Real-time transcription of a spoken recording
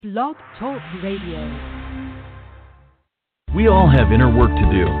Blog Talk Radio. We all have inner work to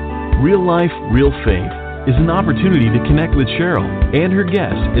do. Real Life, Real Faith is an opportunity to connect with Cheryl and her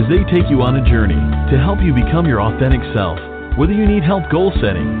guests as they take you on a journey to help you become your authentic self. Whether you need help goal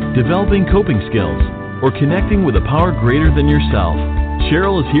setting, developing coping skills, or connecting with a power greater than yourself,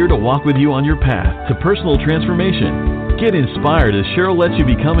 Cheryl is here to walk with you on your path to personal transformation. Get inspired as Cheryl lets you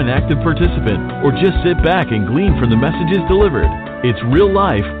become an active participant or just sit back and glean from the messages delivered. It's Real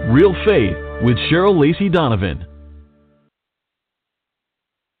Life, Real Faith with Cheryl Lacey Donovan.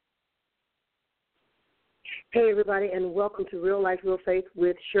 Hey, everybody, and welcome to Real Life, Real Faith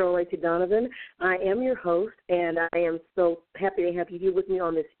with Cheryl Lacey Donovan. I am your host, and I am so happy to have you here with me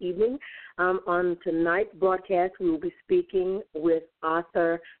on this evening. On tonight's broadcast, we will be speaking with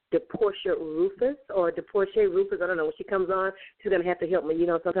author DaPorscha Rufus, or DaPorscha Rufus. I don't know. When she comes on, she's going to have to help me. You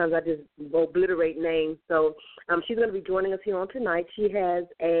know, sometimes I just obliterate names. So she's going to be joining us here on tonight. She has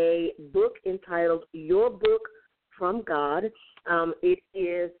a book entitled Your Book from God. It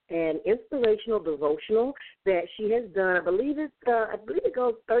is an inspirational devotional that she has done. I believe it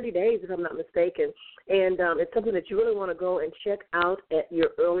goes 30 days, if I'm not mistaken. And it's something that you really want to go and check out at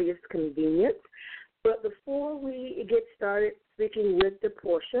your earliest convenience. But before we get started speaking with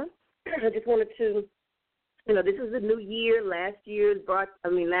DaPorscha, I just wanted to, this is a new year. Last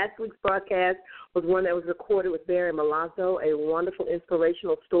week's broadcast was one that was recorded with Barry Milazzo, a wonderful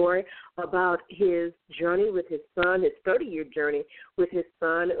inspirational story about his journey with his son, his 30-year journey with his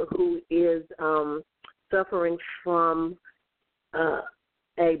son, who is suffering from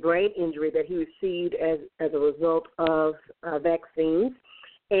a brain injury that he received as a result of vaccines.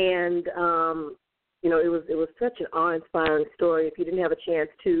 And it was such an awe-inspiring story. If you didn't have a chance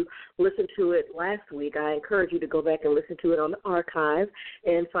to listen to it last week, I encourage you to go back and listen to it on the archive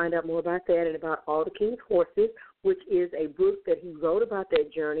and find out more about that and about All the King's Horses, which is a book that he wrote about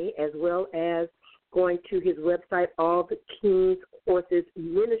that journey, as well as going to his website,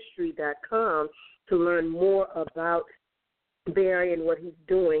 allthekingshorsesministry.com, to learn more about Barry and what he's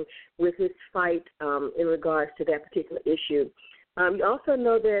doing with his fight in regards to that particular issue. You also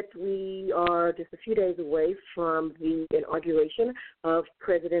know that we are just a few days away from the inauguration of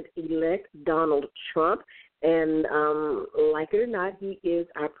President-elect Donald Trump, and like it or not, he is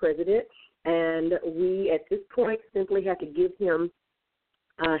our president, and we at this point simply have to give him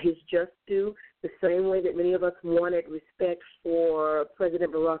his just due, the same way that many of us wanted respect for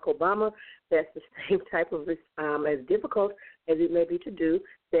President Barack Obama. That's the same type of, as difficult as it may be to do,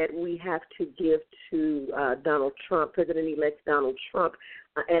 that we have to give to Donald Trump, President-elect Donald Trump,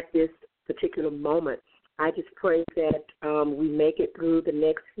 at this particular moment. I just pray that we make it through the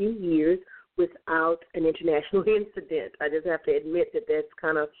next few years without an international incident. I just have to admit that that's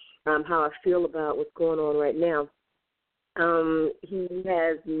kind of how I feel about what's going on right now. He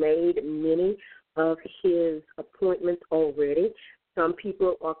has made many of his appointments already. Some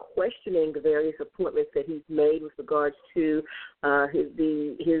people are questioning the various appointments that he's made with regards to his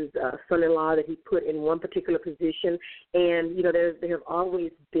son-in-law that he put in one particular position. And, there have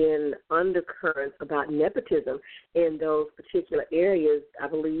always been undercurrents about nepotism in those particular areas. I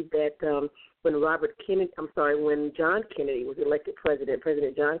believe that when John Kennedy was elected President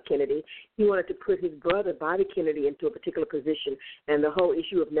John Kennedy, he wanted to put his brother, Bobby Kennedy, into a particular position, and the whole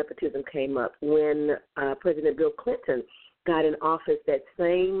issue of nepotism came up. When President Bill Clinton got in office, that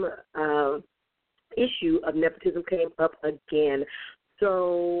same issue of nepotism came up again.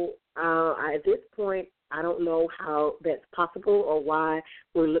 So at this point, I don't know how that's possible or why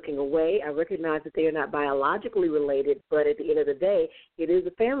we're looking away. I recognize that they are not biologically related, but at the end of the day, it is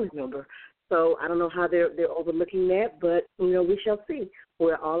a family member. So I don't know how they're overlooking that, but, we shall see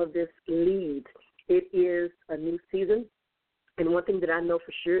where all of this leads. It is a new season. And one thing that I know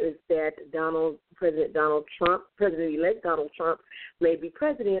for sure is that President-elect Donald Trump may be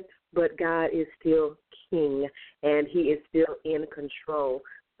president, but God is still king, and he is still in control.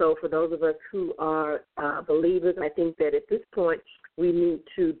 So for those of us who are believers, I think that at this point we need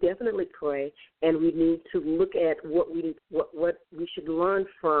to definitely pray, and we need to look at what we should learn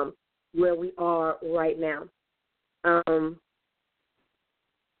from where we are right now.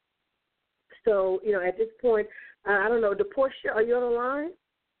 So, at this point, I don't know, DaPorscha, are you on the line?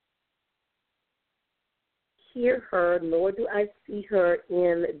 Hear her, nor do I see her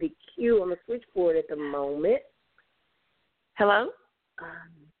in the queue on the switchboard at the moment. Hello?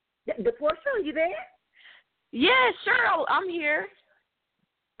 DaPorscha, are you there? Yeah, sure, I'm here.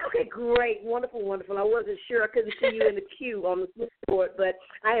 Okay, great, wonderful. I wasn't sure. I couldn't see you in the queue on the switchboard, but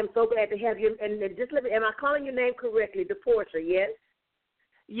I am so glad to have you. And just am I calling your name correctly, DaPorscha, yes?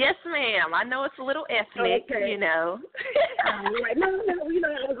 Yes, ma'am. I know it's a little ethnic, Okay. you know. Right. No,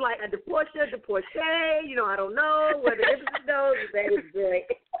 it was like a DaPorscha, I don't know where the emphasis goes. That is great.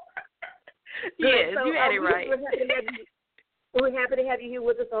 Yes, So, you had it right. We're happy to have you here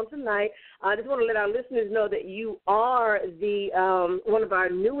with us on tonight. I just want to let our listeners know that you are the one of our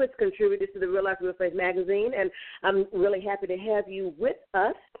newest contributors to the Real Life Real Faith magazine, and I'm really happy to have you with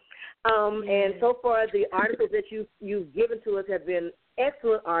us. And so far, the articles that you've given to us have been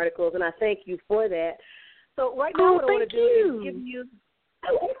excellent articles, and I thank you for that. So right now, what I want to do is give you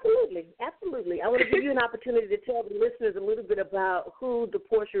absolutely. I want to give you an opportunity to tell the listeners a little bit about who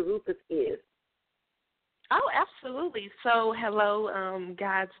DaPorscha Rufus is. Oh, absolutely. So, hello,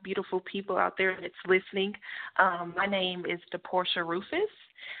 God's beautiful people out there that's listening. My name is DaPorscha Rufus.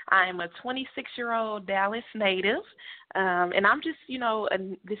 I'm a 26-year-old Dallas native, and I'm just,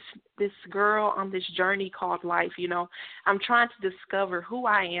 this girl on this journey called life. I'm trying to discover who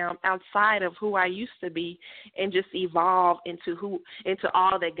I am outside of who I used to be, and just evolve into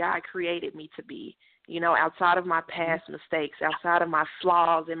all that God created me to be. Outside of my past mistakes, outside of my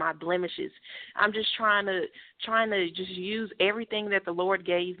flaws and my blemishes. I'm just trying to just use everything that the Lord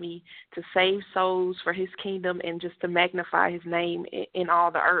gave me to save souls for his kingdom and just to magnify his name in all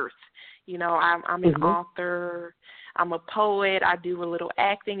the earth. I'm an author. I'm a poet. I do a little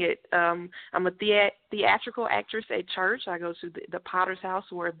acting. I'm a theatrical actress at church. I go to the Potter's House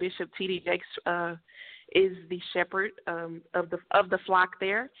where Bishop T.D. Jakes is the shepherd of the flock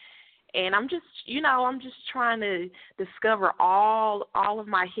there. And I'm just trying to discover all of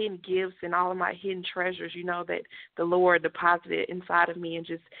my hidden gifts and all of my hidden treasures, that the Lord deposited inside of me, and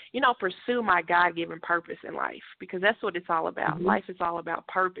just, pursue my God-given purpose in life, because that's what it's all about. Mm-hmm. Life is all about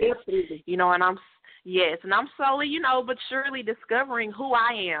purpose, and I'm slowly, but surely discovering who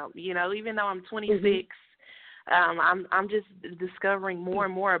I am, even though I'm 26. Mm-hmm. I'm just discovering more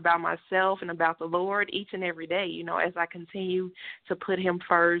and more about myself and about the Lord each and every day, as I continue to put him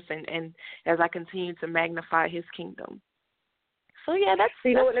first and as I continue to magnify his kingdom. So, that's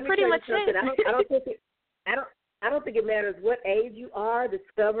pretty much it. I don't think it matters what age you are.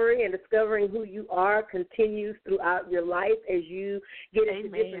 Discovering who you are continues throughout your life as you get into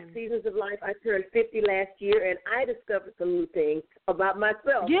different seasons of life. I turned 50 last year, and I discovered some new things about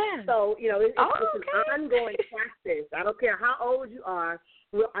myself. Yeah. So, it's an ongoing process. I don't care how old you are.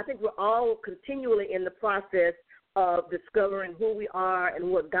 I think we're all continually in the process of discovering who we are and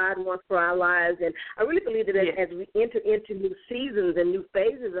what God wants for our lives. And I really believe that as we enter into new seasons and new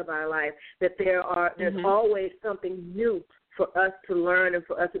phases of our life, that there's always something new for us to learn and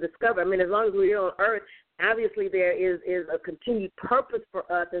for us to discover. I mean, as long as we're here on earth, obviously there is a continued purpose for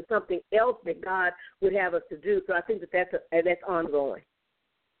us and something else that God would have us to do. So I think that's ongoing.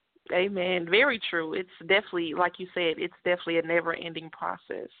 Amen. Very true. It's definitely, like you said, it's definitely a never-ending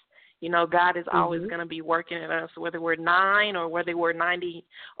process. God is always going to be working at us, whether we're 9 or whether we're 90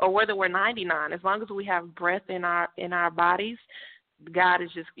 or whether we're 99. As long as we have breath in our bodies, God is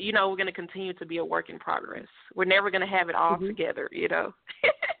just, we're going to continue to be a work in progress. We're never going to have it all together, Yes.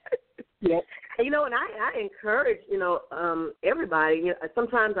 And, and I encourage, everybody.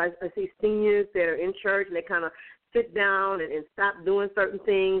 Sometimes I see seniors that are in church and they kind of sit down and stop doing certain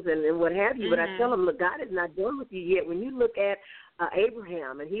things and what have you. But I tell them, look, God is not done with you yet. When you look at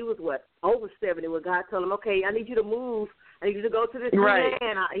Abraham, and he was, over 70, when God told him, okay, I need you to move. I need you to go to this new land.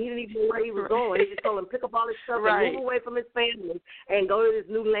 He didn't even know where he was going. He just told him, pick up all his stuff and move away from his family and go to this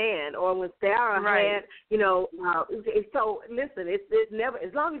new land. Or when Sarah had, so listen, it's never,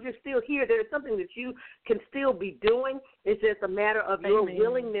 as long as you're still here, there's something that you can still be doing. It's just a matter of your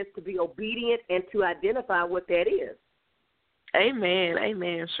willingness to be obedient and to identify what that is. Amen.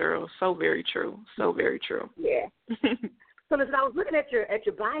 Amen, Cheryl. So very true. So very true. Yeah. So listen, I was looking at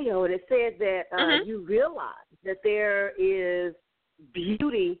your bio, and it said that you realize that there is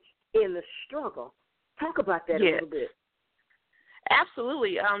beauty in the struggle. Talk about that a little bit.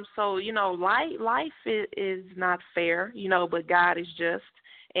 Absolutely. So, life is not fair, but God is just.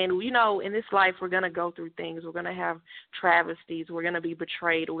 And, in this life, we're going to go through things. We're going to have travesties. We're going to be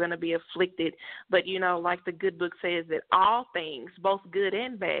betrayed. We're going to be afflicted. But, like the good book says, that all things, both good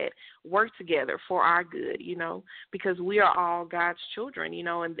and bad, work together for our good, because we are all God's children,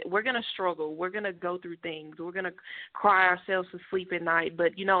 and we're going to struggle. We're going to go through things. We're going to cry ourselves to sleep at night.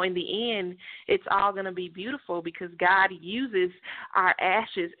 But, in the end, it's all going to be beautiful because God uses our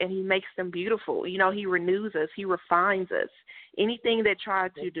ashes and he makes them beautiful. He renews us. He refines us. Anything that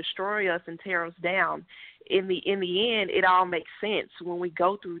tried to destroy us and tear us down, in the end, it all makes sense when we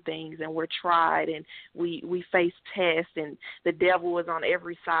go through things and we're tried and we face tests and the devil is on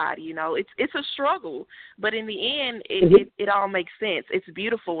every side. It's a struggle, but in the end, it all makes sense. It's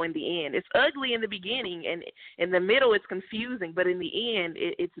beautiful in the end. It's ugly in the beginning, and in the middle, it's confusing, but in the end,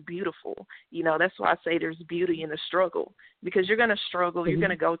 it's beautiful. That's why I say there's beauty in the struggle, because you're going to struggle. You're going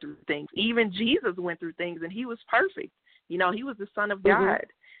to go through things. Even Jesus went through things, and he was perfect. He was the Son of God.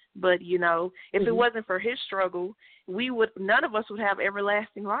 But, if it wasn't for his struggle, none of us would have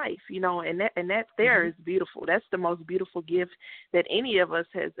everlasting life, and that there is beautiful. That's the most beautiful gift that any of us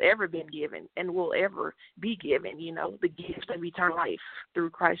has ever been given and will ever be given, the gift of eternal life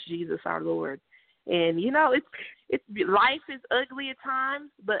through Christ Jesus our Lord. And, it's life is ugly at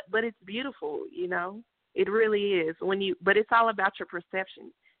times, but it's beautiful, It really is. But it's all about your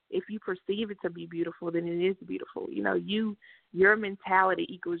perception. If you perceive it to be beautiful, then it is beautiful. Your mentality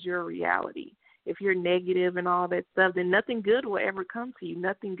equals your reality. If you're negative and all that stuff, then nothing good will ever come to you.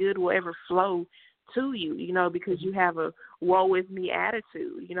 Nothing good will ever flow to you, because you have a woe is me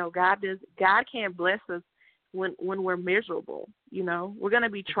attitude. God can't bless us when we're miserable. We're going to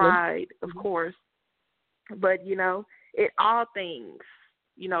be tried, of course, but it all things.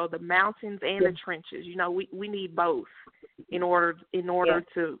 The mountains and the trenches. We need both in order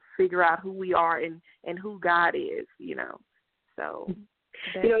to figure out who we are and who God is. So.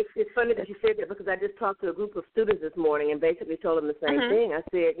 It's funny that you said that, because I just talked to a group of students this morning and basically told them the same thing. I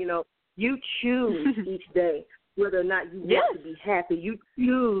said, you choose each day whether or not you want to be happy. You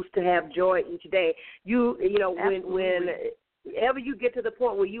choose to have joy each day. Whenever you get to the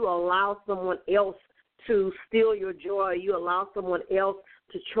point where you allow someone else to steal your joy, you allow someone else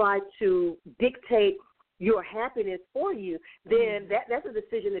to try to dictate your happiness for you, then that's a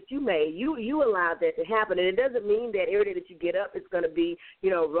decision that you made. You allowed that to happen, and it doesn't mean that every day that you get up it's going to be,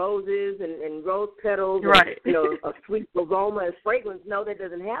 roses and rose petals, right? And, a sweet aroma and fragrance. No, that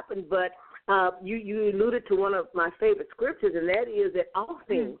doesn't happen. But you alluded to one of my favorite scriptures, and that is that all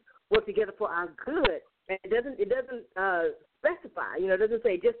things work together for our good. And it doesn't specify. It doesn't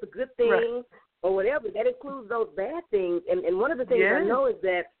say just the good things or whatever. That includes those bad things. And one of the things I know is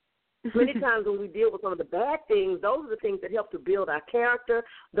that many times when we deal with some of the bad things, those are the things that help to build our character.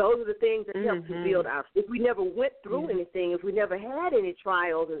 Those are the things that help to build our. If we never went through anything, if we never had any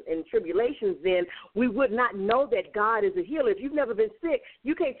trials and tribulations, then we would not know that God is a healer. If you've never been sick,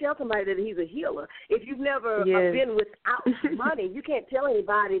 you can't tell somebody that he's a healer. If you've never been without money, you can't tell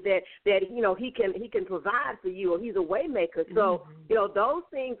anybody that he can provide for you, or he's a way maker. So those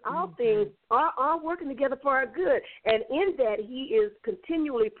things, all things are working together for our good, and in that he is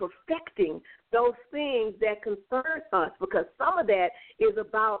continually perfecting those things that concern us, because some of that is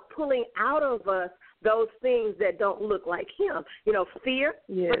about pulling out of us those things that don't look like him. Fear,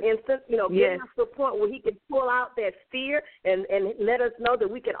 for instance, getting us to a point where he can pull out that fear and let us know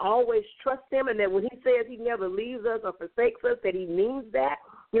that we can always trust him, and that when he says he never leaves us or forsakes us, that he means that.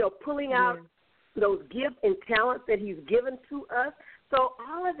 Pulling out those gifts and talents that he's given to us. So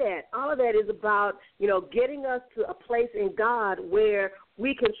all of that is about, getting us to a place in God where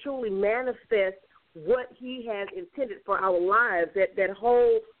we can truly manifest what he has intended for our lives, that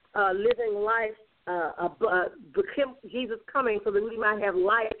whole living life, Jesus coming so that we might have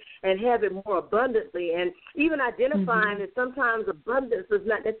life and have it more abundantly. And even identifying that sometimes abundance does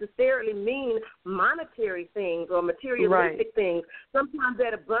not necessarily mean monetary things or materialistic things. Sometimes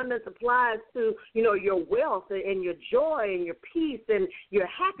that abundance applies to, your wealth and your joy and your peace and your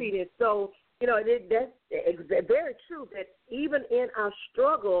happiness. So, that's very true that even in our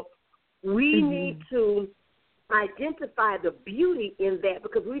struggle, we need to identify the beauty in that,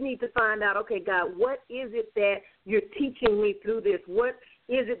 because we need to find out, okay, God, what is it that you're teaching me through this? What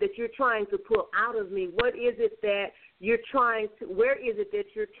is it that you're trying to pull out of me? What is it that where is it that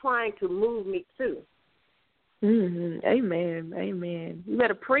you're trying to move me to? Amen. Amen. You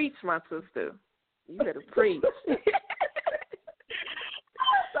better preach, my sister. You better preach.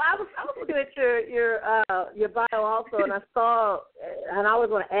 So I was looking at your bio also, and I saw, and I was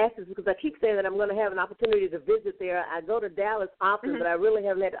going to ask this because I keep saying that I'm going to have an opportunity to visit there. I go to Dallas often, but I really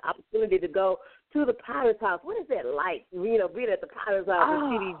haven't had the opportunity to go to the Potter's House. What is that like, being at the Potter's House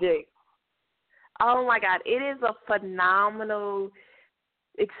in CDJ? Oh, my God. It is a phenomenal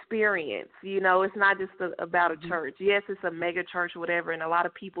experience. It's not just about a church. Yes, it's a mega church or whatever, and a lot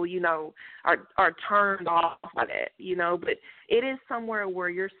of people, are turned off by that, but it is somewhere where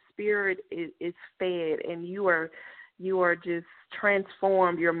your spirit is fed, and you are you are just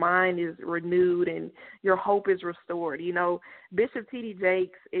transformed, your mind is renewed, and your hope is restored. Bishop T.D.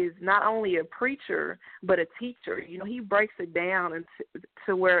 Jakes is not only a preacher, but a teacher. He breaks it down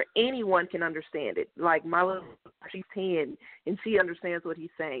to where anyone can understand it. Like my little, she's 10, and she understands what he's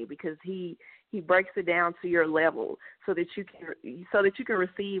saying because he breaks it down to your level so that you can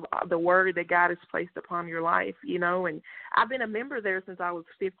receive the word that God has placed upon your life, And I've been a member there since I was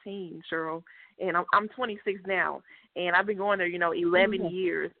 15, Cheryl, and I'm 26 now, and I've been going there, 11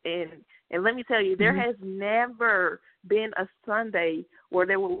 years. And let me tell you, there has never been a Sunday where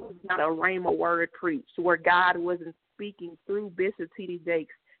there was not a rhema word preached, where God wasn't speaking through Bishop T.D.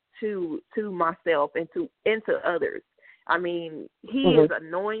 Jakes to myself and to others. I mean, he is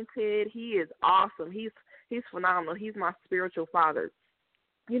anointed. He is awesome. He's phenomenal. He's my spiritual father.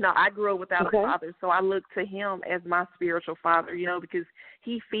 I grew up without a father, so I look to him as my spiritual father, because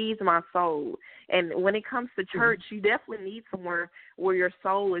he feeds my soul. And when it comes to church, you definitely need somewhere where your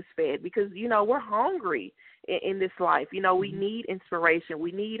soul is fed because, we're hungry in this life. We need inspiration.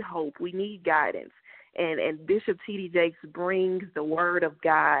 We need hope. We need guidance. And Bishop T.D. Jakes brings the word of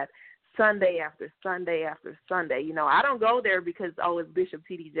God Sunday after Sunday after Sunday. I don't go there because, it's Bishop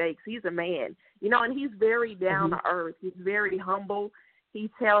T.D. Jakes. He's a man, and he's very down to earth. He's very humble. He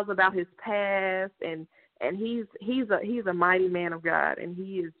tells about his past, and he's a mighty man of God, and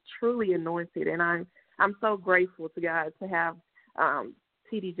he is truly anointed. And I'm so grateful to God to have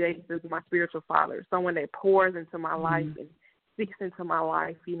T.D. Jakes as my spiritual father, someone that pours into my life and speaks into my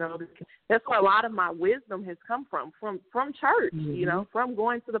life. That's where a lot of my wisdom has come from church. From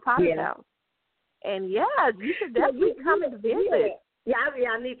going to the Potter's house. And you should definitely come and visit. Yeah,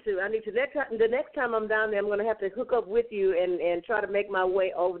 I need to. The next time I'm down there, I'm going to have to hook up with you and try to make my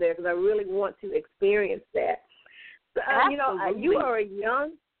way over there because I really want to experience that. So, you're a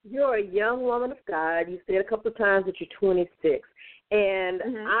young woman of God. You said a couple of times that you're 26, and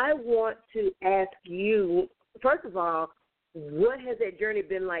I want to ask you, first of all, what has that journey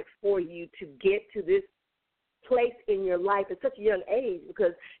been like for you to get to this place in your life at such a young age?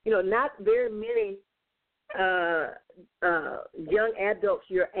 Because not very many young adults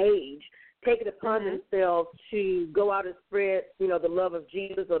your age take it upon themselves to go out and spread, the love of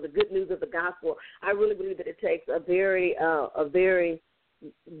Jesus or the good news of the gospel. I really believe that it takes a very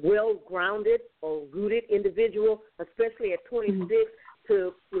well-grounded or rooted individual, especially at 26,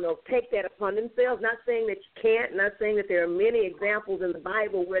 to, take that upon themselves. Not saying that you can't, not saying that there are many examples in the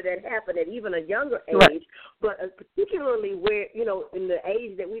Bible where that happened at even a younger age, but particularly where, in the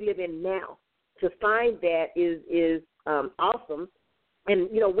age that we live in now, to find that is awesome. And,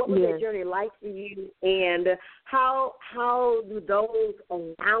 what was that journey like for you, and how do those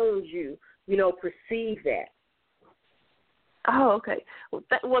around you, perceive that? Oh, okay.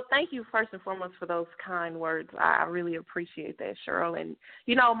 Well, thank you first and foremost for those kind words. I really appreciate that, Cheryl. And,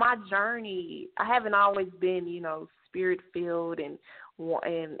 my journey, I haven't always been, spirit-filled and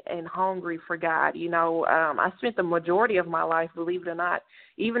hungry for God. I spent the majority of my life, believe it or not,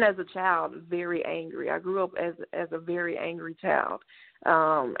 even as a child, very angry. I grew up as a very angry child.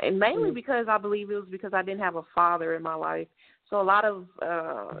 And mainly because I believe it was because I didn't have a father in my life. So a lot of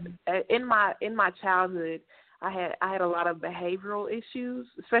in my childhood, I had a lot of behavioral issues,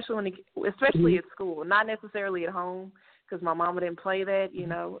 especially at school, not necessarily at home because my mama didn't play that,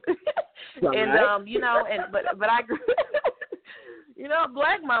 and but I grew,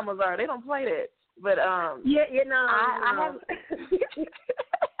 black mamas they don't play that, but I have.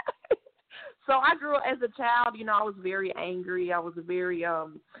 So I grew up as a child, I was very angry. I was very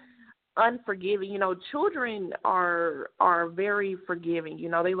unforgiving. Children are very forgiving.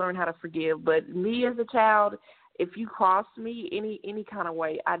 They learn how to forgive. But me as a child, if you crossed me any kind of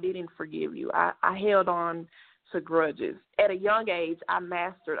way, I didn't forgive you. I held on to grudges. At a young age, I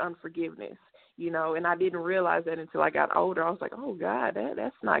mastered unforgiveness, and I didn't realize that until I got older. I was like, oh, God,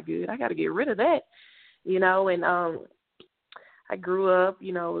 that's not good. I got to get rid of that, and I grew up,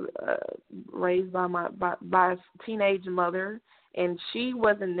 raised by a teenage mother, and she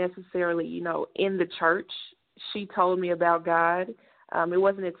wasn't necessarily, in the church. She told me about God. It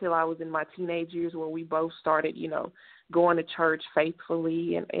wasn't until I was in my teenage years where we both started, going to church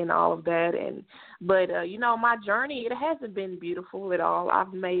faithfully and all of that. But my journey, it hasn't been beautiful at all.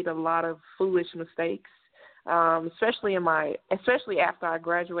 I've made a lot of foolish mistakes, especially after I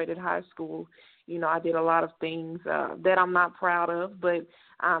graduated high school. I did a lot of things that I'm not proud of, but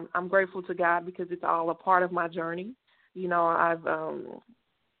I'm grateful to God because it's all a part of my journey. I've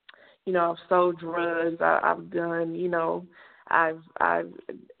sold drugs. I've done, I've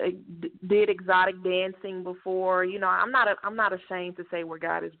did exotic dancing before. I'm not ashamed to say where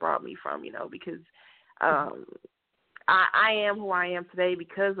God has brought me from, because I am who I am today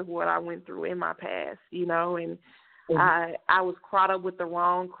because of what I went through in my past, you know, and I was caught up with the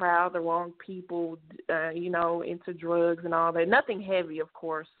wrong crowd, the wrong people, you know, into drugs and all that. Nothing heavy, of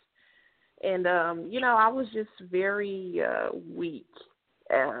course. And, you know, I was just very weak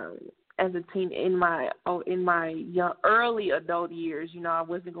as a teen in my young, early adult years. You know, I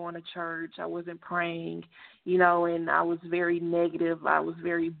wasn't going to church. I wasn't praying, you know, and I was very negative. I was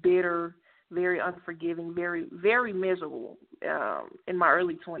very bitter, very unforgiving, very, very miserable in my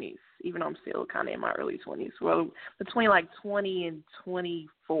early 20s, even though I'm still kind of in my early 20s. Well, between like 20 and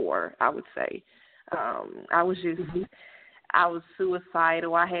 24, I would say. I was just, I was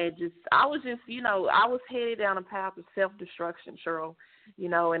suicidal. I was just, you know, I was headed down a path of self-destruction, Cheryl, you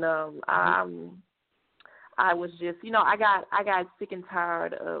know, and I was just, you know, I got sick and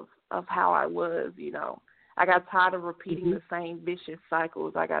tired of how I was, you know. I got tired of repeating the same vicious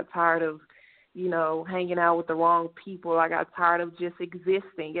cycles. I got tired of, you know, hanging out with the wrong people. I got tired of just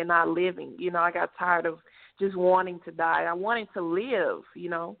existing and not living. You know, I got tired of just wanting to die. I wanted to live, you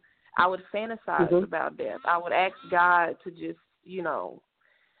know. I would fantasize about death. I would ask God to just, you know,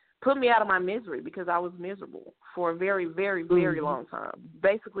 put me out of my misery because I was miserable for a very, very, very long time,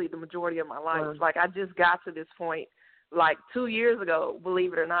 basically the majority of my life. Like, I just got to this point like 2 years ago,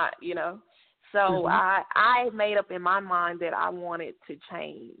 believe it or not, you know. So I made up in my mind that I wanted to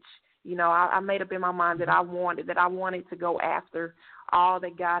change. You know, I made up in my mind that I wanted to go after all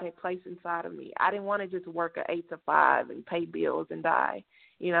that God had placed inside of me. I didn't want to just work an 8 to 5 and pay bills and die,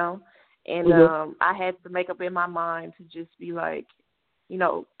 you know. And I had to make up in my mind to just be like, you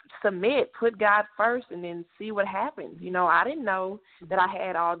know, submit, put God first, and then see what happens. You know, I didn't know that I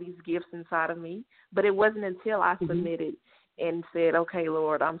had all these gifts inside of me, but it wasn't until I submitted and said, okay,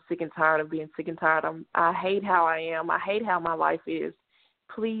 Lord, I'm sick and tired of being sick and tired. I hate how I am. I hate how my life is.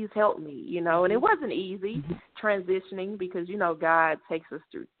 Please help me, you know. And it wasn't easy transitioning because, you know, God takes us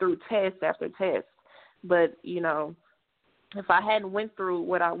through test after test. But, you know, if I hadn't went through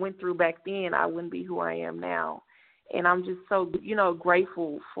what I went through back then, I wouldn't be who I am now. And I'm just so, you know,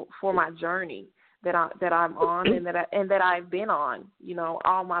 grateful for my journey that I'm on and that I've been on, you know,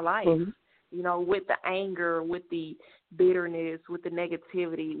 all my life. You know, with the anger, with the bitterness, with the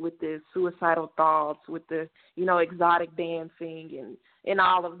negativity, with the suicidal thoughts, with the, you know, exotic dancing and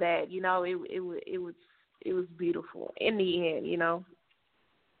all of that. You know, it was beautiful in the end, you know.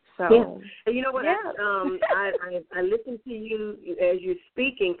 So and you know what? I listen to you as you're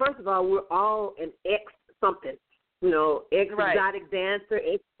speaking. First of all, we're all an ex something. You know, ex-exotic dancer,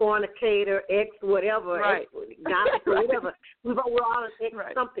 ex-fornicator, ex-whatever, ex-gospel, whatever. We're all an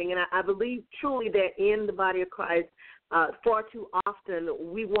ex-something. And I believe truly that in the body of Christ, far too often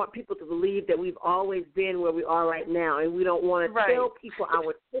we want people to believe that we've always been where we are right now, and we don't want to tell people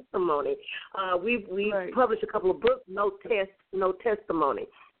our testimony. We've published a couple of books, No Test, No Testimony.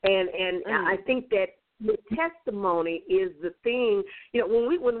 And I think that the testimony is the thing. You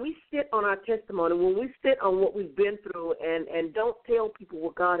know, when we sit on our testimony, when we sit on what we've been through and don't tell people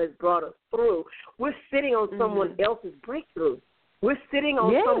what God has brought us through, we're sitting on someone else's breakthrough. We're sitting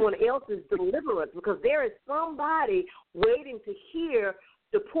on someone else's deliverance because there is somebody waiting to hear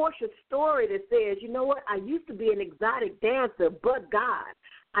DePorscha's story that says, you know what, I used to be an exotic dancer, but God.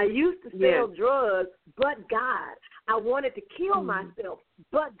 I used to sell drugs, but God. I wanted to kill myself,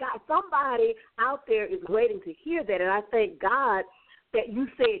 but God. Somebody out there is waiting to hear that, and I thank God that you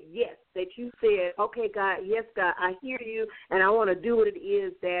said yes, that you said, okay, God, yes, God, I hear you, and I want to do what it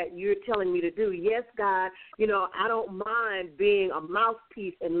is that you're telling me to do. Yes, God, you know, I don't mind being a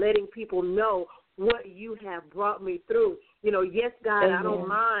mouthpiece and letting people know what you have brought me through. You know, yes, God, I don't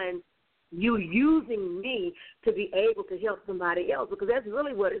mind you using me to be able to help somebody else, because that's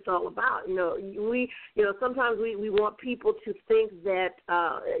really what it's all about. You know, sometimes we want people to think that,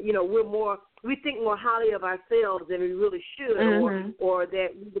 you know, we think more highly of ourselves than we really should, or that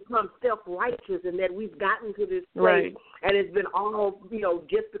we become self-righteous and that we've gotten to this place and it's been all, you know,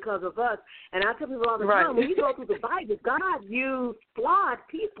 just because of us. And I tell people all the time, when you go through the Bible, God used flawed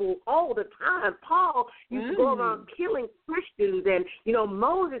people all the time. Paul used to go around killing Christians, and, you know,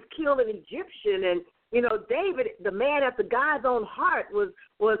 Moses killed an Egyptian, and, you know, David, the man after God's own heart, was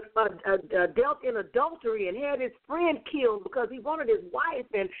dealt in adultery and had his friend killed because he wanted his wife,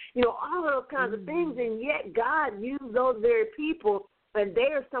 and, you know, all of those kinds of things. And yet God used those very people, and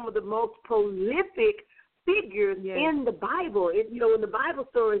they are some of the most prolific figures in the Bible. You know, in the Bible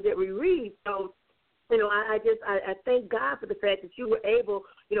stories that we read. So, you know, I thank God for the fact that you were able,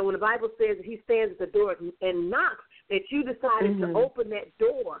 you know, when the Bible says that he stands at the door and knocks, that you decided to open that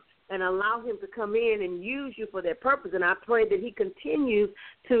door and allow him to come in and use you for that purpose. And I pray that he continues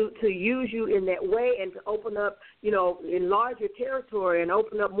to use you in that way and to open up, enlarge your territory and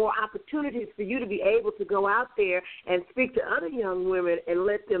open up more opportunities for you to be able to go out there and speak to other young women and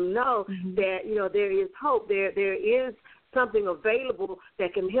let them know that, there is hope. There is something available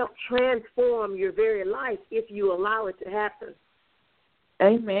that can help transform your very life if you allow it to happen.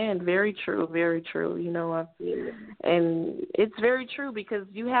 Amen. Very true. Very true. And it's very true because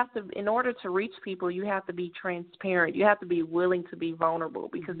you have to, in order to reach people, you have to be transparent. You have to be willing to be vulnerable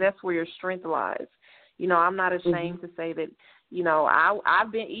because that's where your strength lies. I'm not ashamed to say that.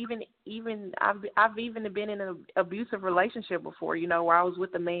 I've been I've even been in an abusive relationship before. Where I was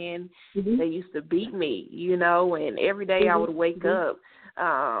with a man that used to beat me. And every day I would wake up.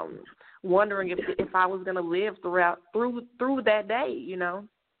 Wondering if I was going to live through that day,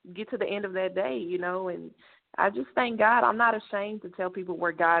 get to the end of that day, and I just thank God. I'm not ashamed to tell people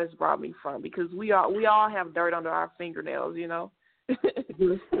where God has brought me from because we all have dirt under our fingernails,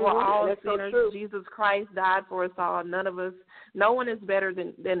 We're all sinners. So Jesus Christ died for us all. No one is better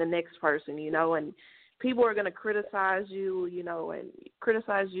than the next person, and people are going to criticize you,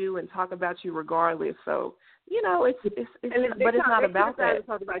 and talk about you regardless. So, but it's not about that. It's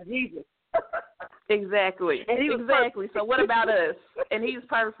about Jesus. Exactly. Exactly. So what about us? And he's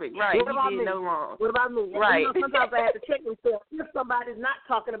perfect, right? He did no wrong. What about me? Right. Sometimes I have to check myself. If somebody's not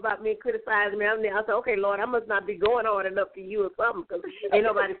talking about me and criticizing me, I say, okay, Lord, I must not be going hard enough for you or something because ain't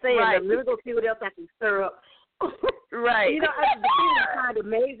nobody saying nothing. Let me go see what else I can stir up. Right. The thing that's kind of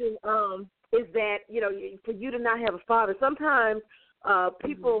amazing is that, for you to not have a father, sometimes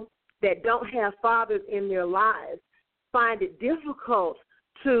people that don't have fathers in their lives find it difficult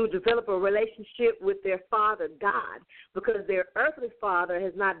to develop a relationship with their father, God, because their earthly father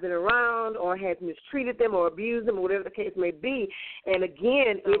has not been around or has mistreated them or abused them or whatever the case may be. And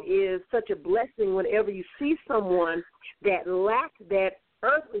again, it is such a blessing whenever you see someone that lacks that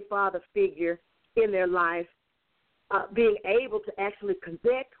earthly father figure in their life, being able to actually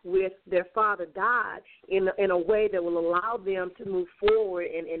connect with their father, God, in a way that will allow them to move forward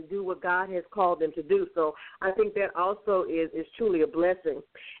and do what God has called them to do. So I think that also is truly a blessing.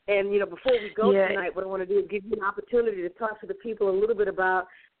 And, before we go tonight, what I want to do is give you an opportunity to talk to the people a little bit about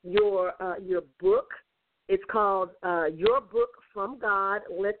your book. It's called Your Book from God.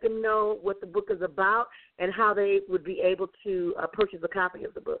 Let them know what the book is about and how they would be able to purchase a copy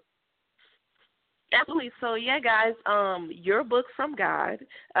of the book. Absolutely. So, guys, Your Book from God,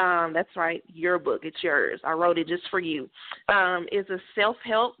 that's right, your book, it's yours. I wrote it just for you, is a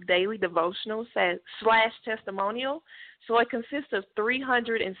self-help daily devotional / testimonial. So it consists of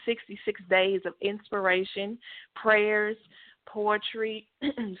 366 days of inspiration, prayers, poetry,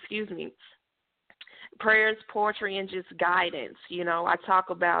 prayers, poetry, and just guidance. I talk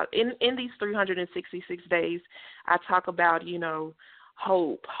about, in these 366 days, I talk about,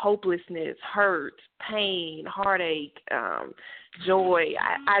 hope, hopelessness, hurt, pain, heartache, joy.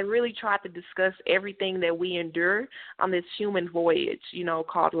 I really try to discuss everything that we endure on this human voyage,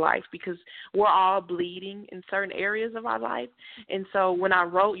 called life, because we're all bleeding in certain areas of our life. And so when I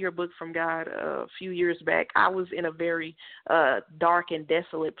wrote Your Book from God a few years back, I was in a very dark and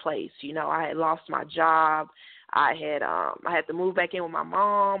desolate place. I had lost my job. I had to move back in with my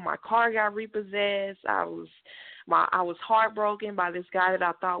mom. My car got repossessed. I was heartbroken by this guy that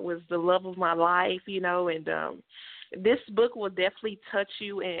I thought was the love of my life, and this book will definitely touch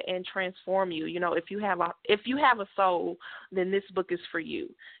you and transform you. If you have a soul, then this book is for you.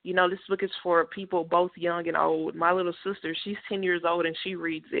 This book is for people both young and old. My little sister, she's 10 years old and she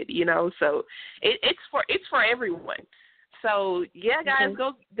reads it. So it's for everyone. So guys,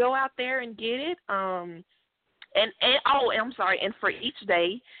 go out there and get it. And for each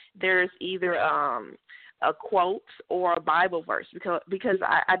day there's either a quote or a Bible verse because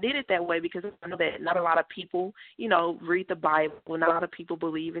I did it that way because I know that not a lot of people, read the Bible. Not a lot of people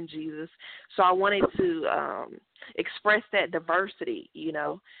believe in Jesus. So I wanted to express that diversity,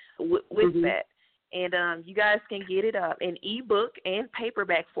 with that. And you guys can get it in ebook and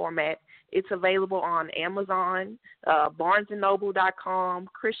paperback format. It's available on Amazon, BarnesandNoble.com,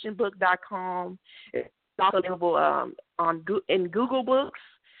 ChristianBook.com. It's also available in Google Books.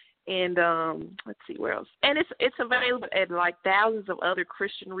 And let's see where else. And it's available at like thousands of other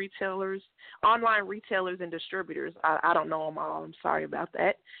Christian retailers, online retailers, and distributors. I don't know them all. I'm sorry about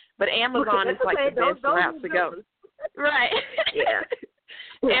that. But Amazon is like the best route to go. Right. Yeah.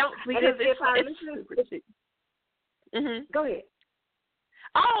 Because it's super cheap. Go ahead.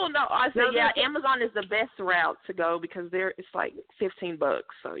 Oh no, I said Amazon is the best route to go because it's like $15.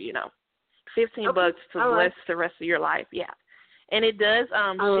 So $15 to bless the rest of your life. Yeah. And it does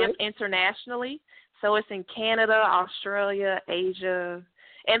ship right. internationally. So it's in Canada, Australia, Asia,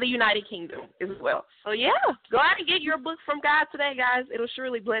 and the United Kingdom as well. So, yeah, go out and get your book from God today, guys. It'll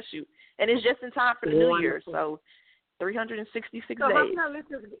surely bless you. And it's just in time for the New Year, so 366 days. How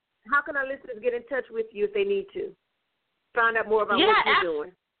can our listeners get in touch with you if they need to? Find out more about what you're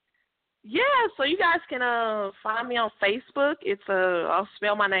doing. Yeah, so you guys can find me on Facebook. It's I'll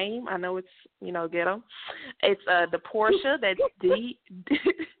spell my name. I know it's ghetto. It's DaPorscha. That's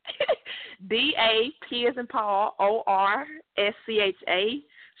DAP as in Paul ORSCHA.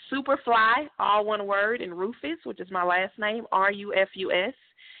 Superfly, all one word, and Rufus, which is my last name, RUFUS. You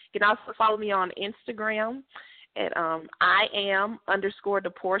can also follow me on Instagram at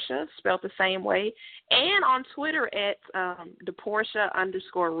 @Iam_DaPorscha, spelled the same way, and on Twitter at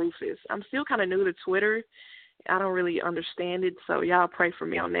DaPorscha_Rufus. I'm still kind of new to Twitter. I don't really understand it, so y'all pray for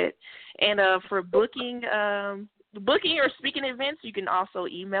me on that. And for booking or speaking events, you can also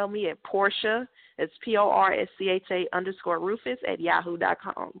email me at Porscha, it's PORSCHA_Rufus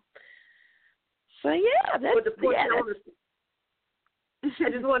 @yahoo.com. So, yeah, that's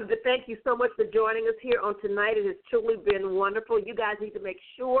I just wanted to thank you so much for joining us here on tonight. It has truly been wonderful. You guys need to make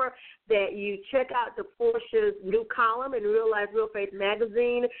sure that you check out DaPorscha's new column in Real Life, Real Faith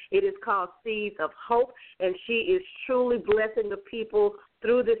magazine. It is called Seeds of Hope, and she is truly blessing the people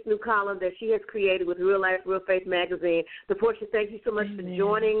through this new column that she has created with Real Life, Real Faith magazine. DaPorscha, thank you so much for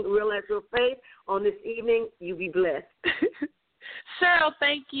joining Real Life, Real Faith on this evening. You be blessed. Cheryl,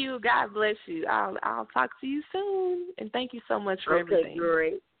 thank you. God bless you. I'll talk to you soon. And thank you so much for everything. Okay,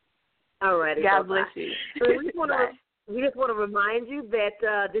 great. All righty. God bless you. So we just want to remind you that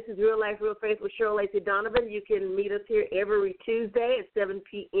this is Real Life, Real Faith with Cheryl Lacey Donovan. You can meet us here every Tuesday at 7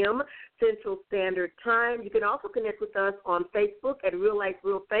 p.m. Central Standard Time. You can also connect with us on Facebook at Real Life,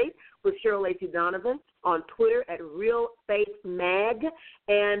 Real Faith with Cheryl Lacey Donovan, on Twitter at Real Faith Mag,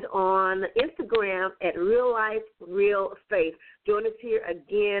 and on Instagram at Real Life, Real Faith. Join us here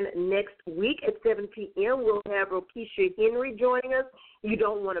again next week at 7 p.m. We'll have Rokisha Henry joining us. You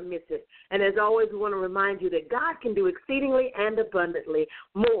don't want to miss it. And as always, we want to remind you that God can do exceedingly and abundantly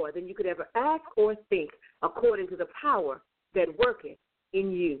more than you could ever ask or think, according to the power that worketh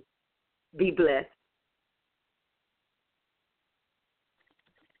in you. Be blessed.